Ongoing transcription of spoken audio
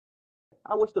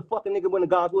I wish the fucking nigga when the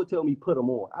guys would tell me put them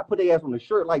on. I put their ass on the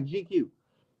shirt like GQ.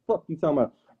 Fuck you talking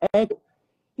about? And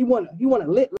he want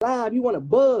to lit live. He want to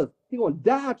buzz. He gonna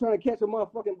die trying to catch a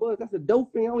motherfucking buzz. That's a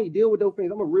dope fiend. I don't even deal with dope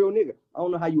fiends. I'm a real nigga. I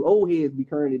don't know how you old heads be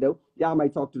currently though. Y'all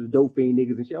might talk to the dope fiend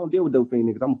niggas and shit. I don't deal with dope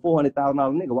fiend niggas. I'm a $400,000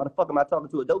 nigga. Why the fuck am I talking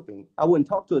to a dope fiend? I wouldn't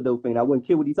talk to a dope fiend. I wouldn't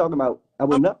care what he talking about. I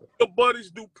wouldn't nothing. Your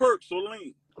buddies do perks or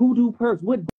lean. Who do perks?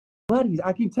 What buddies?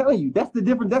 I keep telling you. That's the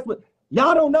difference. That's what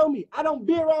y'all don't know me. I don't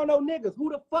be around no niggas. Who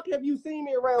the fuck have you seen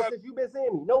me around since you been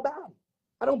seeing me? Nobody.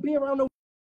 I don't be around no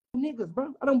niggas,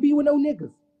 bro. I don't be with no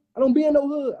niggas. I don't be in no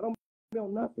hood. I don't be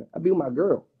on nothing. I be with my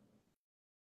girl.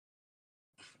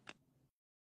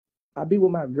 I be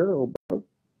with my girl, bro.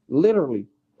 Literally.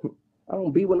 I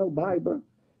don't be with nobody, bro.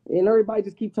 And everybody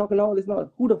just keep talking all this.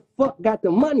 Who the fuck got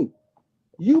the money?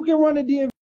 You can run a DMV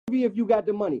if you got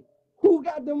the money. Who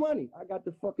got the money? I got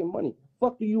the fucking money.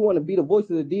 Fuck do you want to be the voice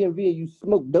of the DMV and you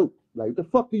smoke dope? Like, the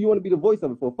fuck do you want to be the voice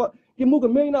of it for? Fuck, give Mook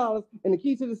 $1 million and the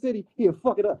key to the city, he'll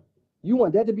fuck it up. You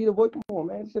want that to be the voice? Come on,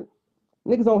 man. Shit.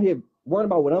 Niggas on here worrying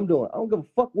about what I'm doing. I don't give a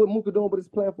fuck what Mooka doing with his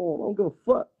platform. I don't give a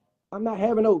fuck. I'm not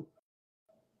having no...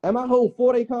 Am I holding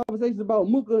 4-day conversations about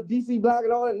Mooka, DC Black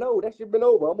and all that? No, that shit been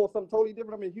over. I'm on something totally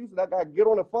different. I'm in Houston. I got to get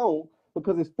on the phone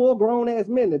because it's 4 grown-ass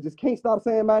men that just can't stop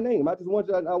saying my name. I just want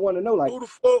you... I want to know, like,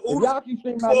 if y'all keep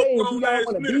saying my name, do y'all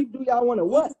want to beef? Do y'all want to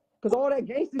what? Because all that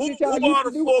gangster shit y'all used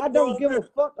to do, I don't give a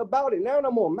fuck about it. Now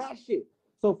I'm on my shit.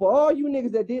 So for all you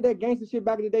niggas that did that gangster shit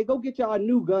back in the day, go get y'all a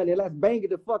new gun and let's bang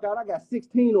it the fuck out. I got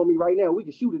 16 on me right now. We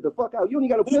can shoot it the fuck out. You don't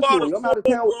even got a pistol on you. I'm out of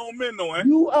town.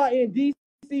 You are in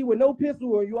D.C. with no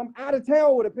pistol on you. I'm out of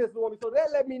town with a pistol on me. So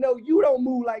that let me know you don't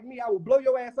move like me. I will blow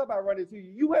your ass up. I run into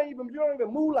you. You don't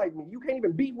even move like me. You can't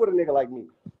even beat with a nigga like me.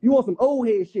 You want some old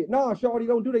head shit. Nah, shorty,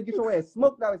 don't do that. Get your ass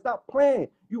smoked out and stop playing.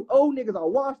 You old niggas are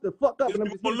washed the fuck up. And I'm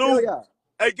just here to tell y'all.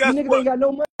 Hey, guess you niggas what? ain't got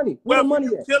no money. Where the money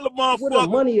at? Kill a motherfucker. Where the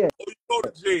money at? Or you go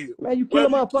to jail. Man, you kill a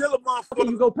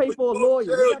motherfucker. You go pay for a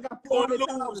lawyer. I got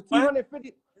 $250,000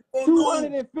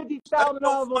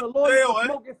 on a lawyer for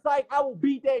smoking syke. I will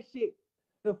beat that shit.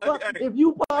 The fuck, if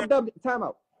you popped up, time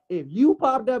out. If you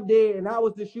popped up there and I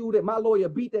was the shooter, my lawyer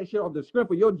beat that shit off the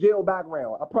strength of your jail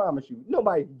background. I promise you.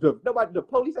 Nobody, the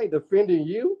police ain't defending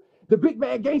you. The big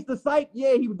bad gangster syke,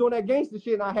 yeah, he was doing that gangster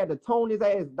shit and I had to tone his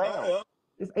ass down.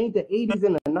 This ain't the 80s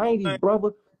and the 90s,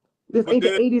 brother. This ain't the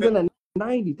 80s and the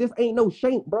 90s. This ain't no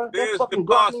shank, bro. That fucking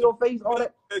Glock in your face, all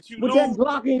that. With that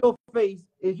Glock in your face,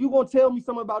 is you gonna tell me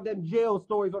something about them jail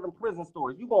stories or them prison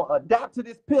stories? You gonna adapt to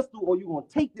this pistol or you gonna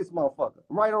take this motherfucker,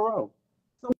 right or wrong?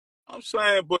 So I'm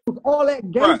saying, but all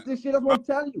that gangster shit, that's what I'm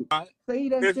telling you. Say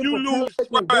that if shit you lose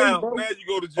trial, now you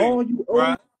go to jail. All you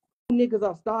old niggas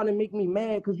are starting to make me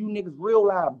mad because you niggas real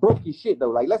live broke your shit though.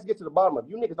 Like, let's get to the bottom of it.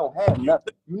 You niggas don't have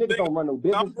nothing. You niggas don't run no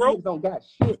business. You niggas don't got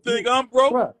shit. You think I'm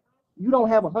broke? Bruh, you don't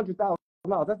have $100,000.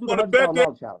 Let's do the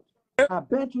 $100,000 challenge. I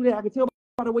bet you that. I can tell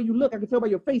by the way you look. I can tell by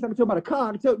your face. I can tell by the car.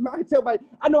 I can tell by.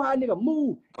 I know how a nigga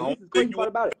move. And this is crazy part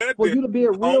about it. For you to be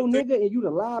a real nigga and you to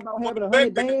lie about having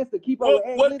 100 bands to keep up with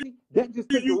Aunt Lizzie, that just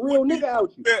took the real nigga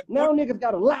out you. Now niggas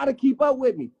got a lie to keep up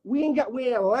with me. We ain't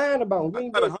lying about it. We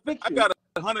ain't got fiction. I got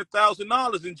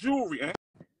 $100,000 in jewelry, man.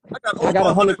 I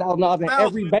got $100,000 in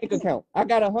every bank account. I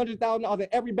got $100,000 in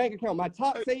every bank account. My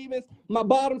top savings, my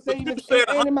bottom savings,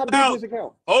 and in my business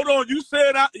account. Hold on, you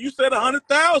said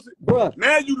 100,000, bruh.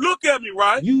 Now you look at me,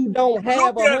 right? You don't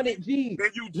have 100 G's.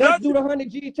 Let's do the 100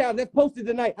 G challenge. Let's post it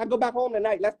tonight. I go back home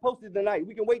tonight. Let's post it tonight.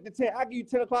 We can wait to 10. I'll give you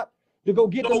 10 o'clock to go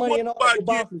get the money and all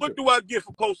that. What do I get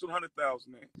for posting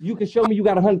 100,000? You can show me you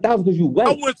got 100,000 because you wait.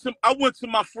 I went to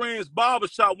my friend's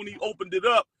barbershop when he opened it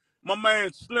up. My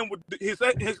man Slim with his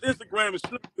Instagram is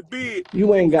Slim with the beard.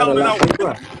 You ain't got a lot.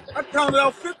 I counted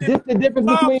out 50. This the difference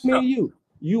between me and you.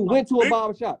 You went to a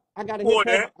barbershop. I got a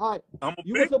haircut. All right. I'm a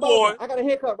big boy. I got a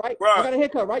haircut, right? I got a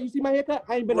haircut, right? You see my haircut?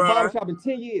 I ain't been to a barbershop in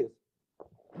 10 years.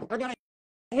 I got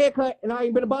a haircut and I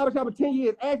ain't been to a barbershop in 10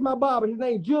 years. Ask my barber. His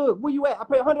name Jug. Where you at? I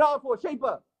pay $100 for a shape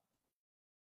up.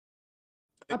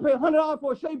 I pay $100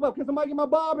 for a shape up. Can somebody get my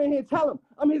barber in here and tell him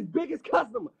I'm his biggest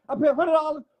customer? I pay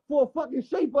 $100 for a fucking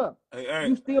shape up. Hey.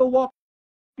 You still walking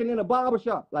in a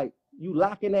barbershop like you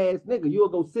locking ass nigga. You'll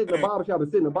go sit in a barbershop and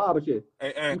sit in a barbershop.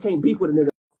 You can't beef with a nigga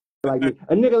like me.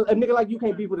 A nigga like you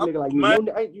can't beef with a nigga like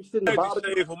me. Ain't you sitting in the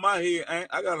barbershop? For my head,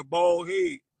 I got a bald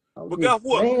head. But guess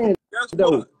what?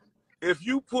 What? If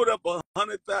you put up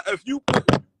 100,000, if you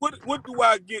what do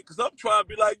I get? Because I'm trying to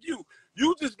be like you.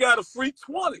 You just got a free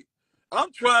 20.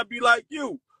 I'm trying to be like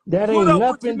you. That ain't nothing.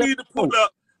 What you need to pull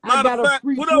up. Matter of fact,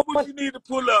 put up what you need to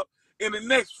pull up. In the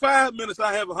next 5 minutes,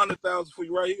 I have 100,000 for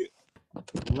you right here.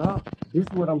 No, this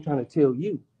is what I'm trying to tell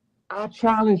you. I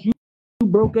challenge you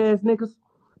broke ass niggas.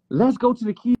 Let's go to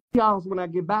the key kiosks when I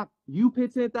get back. You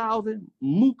put 10,000,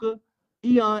 Mooka,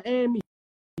 Eon, and me.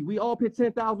 We all put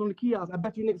 10,000 on the kiosk. I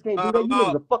bet you niggas can't do that. You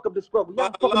niggas will fuck up the struggle.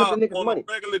 Y'all fucking up the niggas' on money.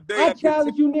 a regular day, I I get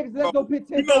challenge you niggas. Let's go put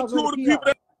 10,000 two on of the the people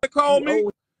kiosk. that call You me,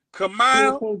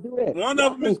 Kamau. can't do that. One Y'all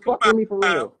of them is can't fuck with me for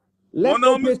Kamau. real. Let's One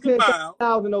go of them is put Kamau.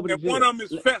 10,000 over the And jail. one of them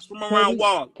is Fetch from around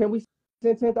Wallace. Can we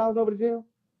send 10,000 over the jail?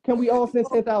 Can we all send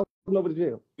 10,000 over the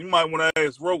jail? You might want to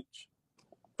ask Roach.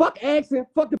 Fuck asking.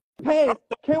 Fuck the past.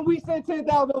 Can we send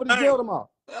 10,000 over the jail tomorrow?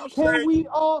 Can we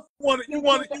all? You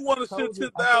want to send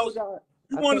 10,000?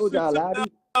 You want to send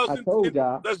 10,000? I told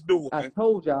y'all. Let's do it. I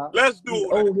told y'all. Let's do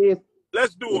it.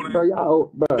 Let's do it. Bro,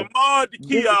 y'all, bro. Tomorrow at the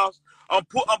kiosk, I'm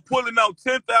pulling out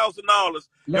 $10,000,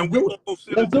 and we gonna go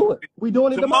sit. Let's do it. We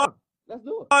doing it tomorrow. Let's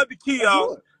do it. At the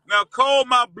kiosk. Now call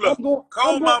my bluff.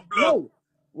 Call my bluff. No.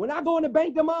 When I go in the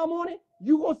bank tomorrow morning,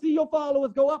 you gonna see your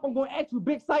followers go up. I'm gonna ask you,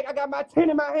 big syke. I got my 10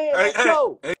 in my hand. Let's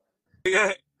go.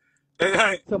 Hey.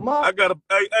 Tomorrow. I got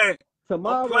a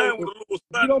Tomorrow. I'm playing with a little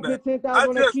you don't put 10,000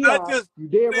 on that kiosk. I just you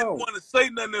dead didn't wrong. want to say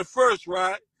nothing at first,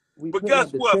 right? But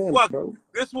guess what? 10, fuck bro.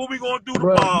 This is what we gonna do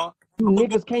tomorrow. You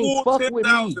niggas can't fuck with me.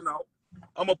 Out.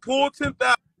 I'm gonna pull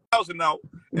 10,000 out.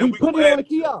 And we put it on the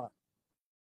kiosk.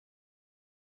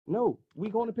 No, we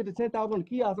gonna put the 10,000 on the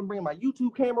kiosk. I'm bringing my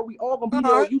YouTube camera. We all gonna be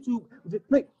there on YouTube.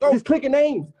 Just clicking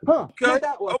names, huh?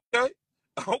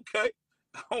 Okay.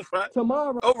 All right.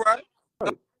 Tomorrow. All right.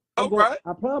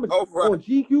 I promise. On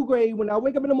GQ grade, when I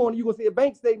wake up in the morning, you gonna see a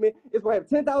bank statement. It's gonna have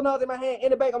 $10,000 in my hand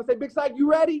in the bank. I'm gonna say, Big Syke, you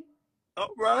ready? All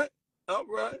right.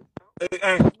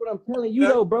 Hey. That's what I'm telling you,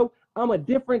 though, bro. I'm a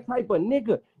different type of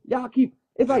nigga. Y'all keep.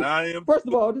 It's like, first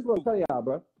of all, this is what I'm telling y'all,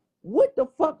 bro. What the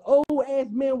fuck old ass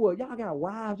men were? Y'all got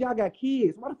wives, y'all got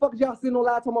kids. Why the fuck is y'all sitting on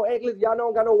live talking about eggless? Y'all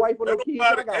don't got no wife or no kids.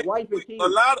 Y'all got wife and kids.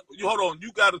 Hold on.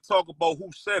 You got to talk about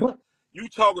who said it. You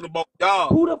talking about y'all.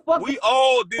 Who the fuck? We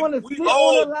all did.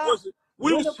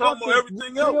 We was talking about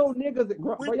everything else. Real niggas,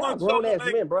 bro, y'all grown ass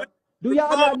men, bro. Do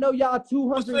y'all not know y'all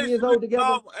 200 years old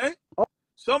together?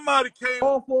 Somebody came.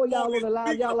 All four of y'all on the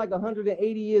live, y'all like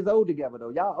 180 years old together, though.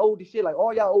 Y'all old as shit, like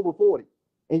all y'all over 40.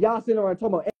 And y'all sitting around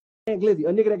talking about glizzy,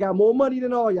 a nigga that got more money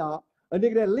than all y'all, a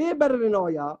nigga that live better than all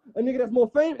y'all, a nigga that's more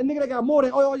famous, a nigga that got more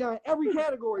than all y'all in every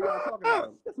category y'all talking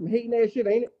about. That's some hating ass shit,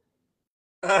 ain't it?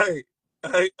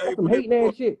 Hey, that's some hating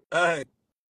ass shit. Hey.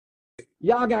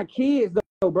 Y'all got kids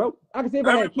though, bro. I can say if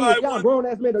I had kids, y'all grown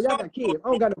ass men though, y'all got kids. I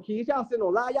don't got no kids. Y'all sitting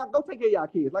on live, y'all go take care of y'all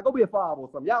kids. Like go be a father or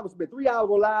something. Y'all gonna spend 3 hours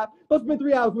on live. Go spend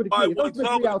 3 hours with the kids. Don't spend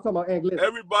 3 hours talking about glizzy.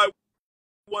 Everybody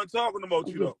wasn't talking about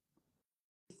you though.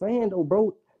 Saying though,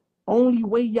 bro, only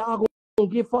way y'all gonna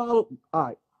get followed. All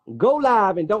right, go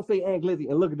live and don't say glizzy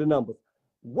and look at the numbers.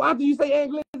 Why do you say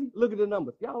glizzy? Look at the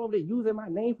numbers. Y'all over there using my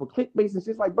name for clickbait and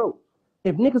shit. Like, bro,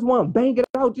 if niggas want to bang it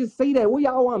out, just say that. Where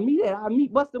y'all want to meet at? I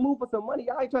meet Busta Move for some money.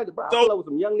 Y'all ain't trying to bro. I with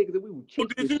some young niggas that we would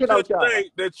kick the shit out y'all.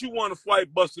 Say that you want to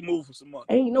fight Busta Move for some money?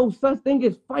 Ain't no such thing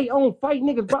as fight on fight,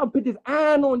 niggas, bro. Put this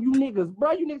iron on you niggas,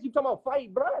 bro. You niggas keep talking about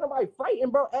fight, bro. Ain't nobody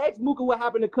fighting, bro. Ask Mooka what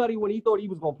happened to Cuddy when he thought he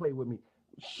was gonna play with me.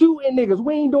 Shooting niggas.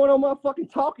 We ain't doing no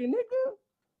motherfucking talking,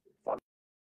 nigga.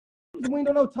 We ain't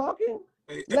doing no talking.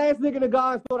 Last nigga in the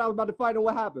guards thought I was about to fight him.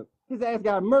 What happened? His ass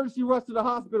got emergency rushed to the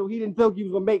hospital. He didn't think he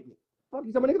was gonna make it. Fuck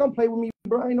you, some niggas don't play with me,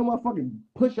 bro. I ain't no motherfucking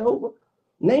pushover.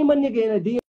 Name a nigga in a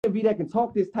DMV that can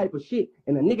talk this type of shit,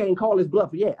 and a nigga ain't call his bluff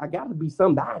yet. I gotta be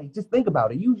somebody. Just think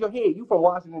about it. Use your head. You from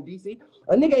Washington, D.C.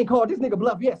 A nigga ain't called this nigga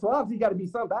bluff yet, so obviously he gotta be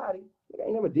somebody. Nigga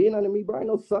ain't never did nothing to me, bro. I ain't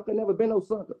no sucker. Never been no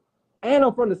sucker. And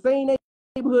I'm from the same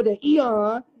neighborhood that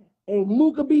Eon and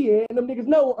Mooka be in, and them niggas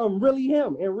know I'm really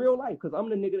him in real life, because I'm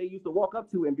the nigga they used to walk up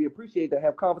to and be appreciated to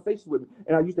have conversations with me.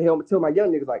 And I used to tell my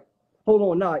young niggas, like, hold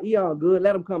on, nah, Eon good,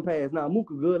 let them come past. Nah,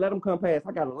 Mooka good, let them come past.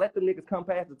 I gotta let them niggas come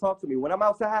past to talk to me. When I'm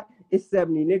outside, it's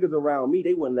 70 niggas around me.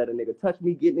 They wouldn't let a nigga touch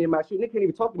me, getting in my shit. They can't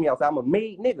even talk to me outside. I'm a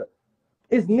made nigga.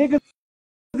 It's niggas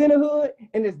in the hood,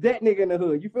 and it's that nigga in the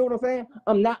hood. You feel what I'm saying?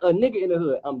 I'm not a nigga in the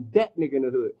hood. I'm that nigga in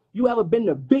the hood. You ever been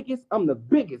the biggest? I'm the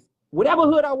biggest. Whatever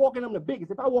hood I walk in, I'm the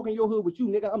biggest. If I walk in your hood with you,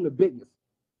 nigga, I'm the biggest.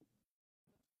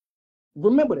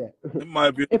 Remember that. It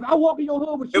might be. If I walk in your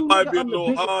hood with you, it might nigga, be I'm a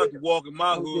little hard to walk in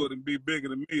my hood and be bigger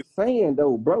than me. Saying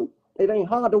though, bro, it ain't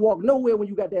hard to walk nowhere when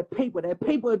you got that paper. That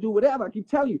paper will do whatever. I keep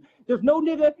telling you, there's no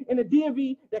nigga in the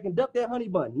DMV that can duck that honey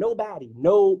bun. Nobody.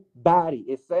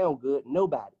 It sound good.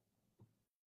 Nobody.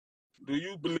 Do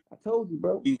you believe? I told you,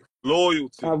 bro.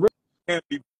 Loyalty can't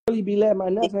be letting my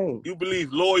nuts hang. You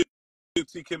believe loyalty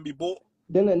can be bought?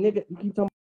 Then a nigga, you keep talking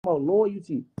about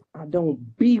loyalty. I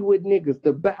don't be with niggas.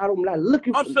 I'm not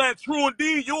looking. I'm saying true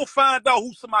indeed. You'll find out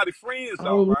who somebody's friends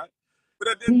are, right? But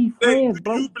at the end of the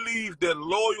day, do you believe that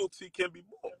loyalty can be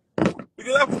bought?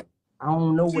 Because that's I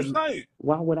don't know what you're saying.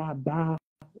 Why would I buy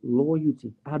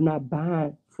loyalty? I'm not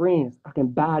buying friends. I can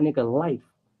buy a nigga life.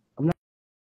 I'm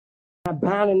not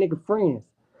buying a nigga friends.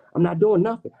 I'm not doing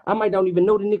nothing. I might not even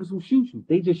know the niggas who shoot you.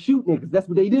 They just shoot niggas. That's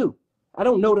what they do. I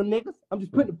don't know them niggas. I'm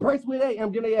just putting the price where they.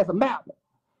 I'm giving their ass a map.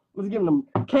 I'm just giving them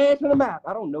cash and a map.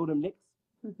 I don't know them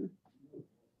niggas.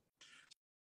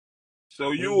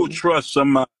 So you will trust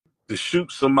somebody to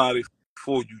shoot somebody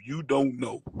for you you don't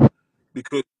know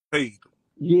because you paid them.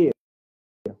 Yeah.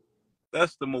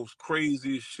 That's the most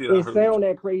craziest shit It I heard. sound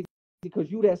that crazy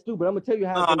because you that stupid. I'm gonna tell you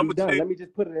how it's gonna be done. Let me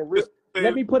just put it in real.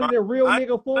 Let me put it in real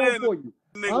nigga form for you.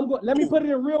 Let me put it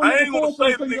in real nigga form for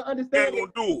you so you can understand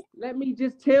it. Let me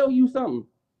just tell you something.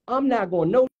 I'm not gonna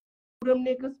know them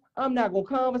niggas. I'm not gonna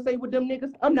conversate with them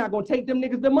niggas. I'm not gonna take them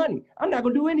niggas the money. I'm not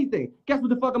gonna do anything. Guess what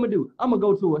the fuck I'm gonna do? I'm gonna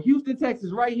go to a Houston,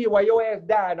 Texas right here while your ass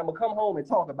died. I'm gonna come home and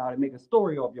talk about it, make a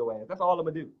story of your ass. That's all I'm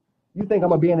gonna do. You think I'm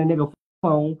gonna be in a nigga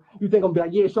phone? You think I'm gonna be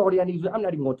like, yeah, shorty, I need you? I'm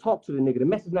not even gonna talk to the nigga. The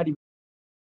message not even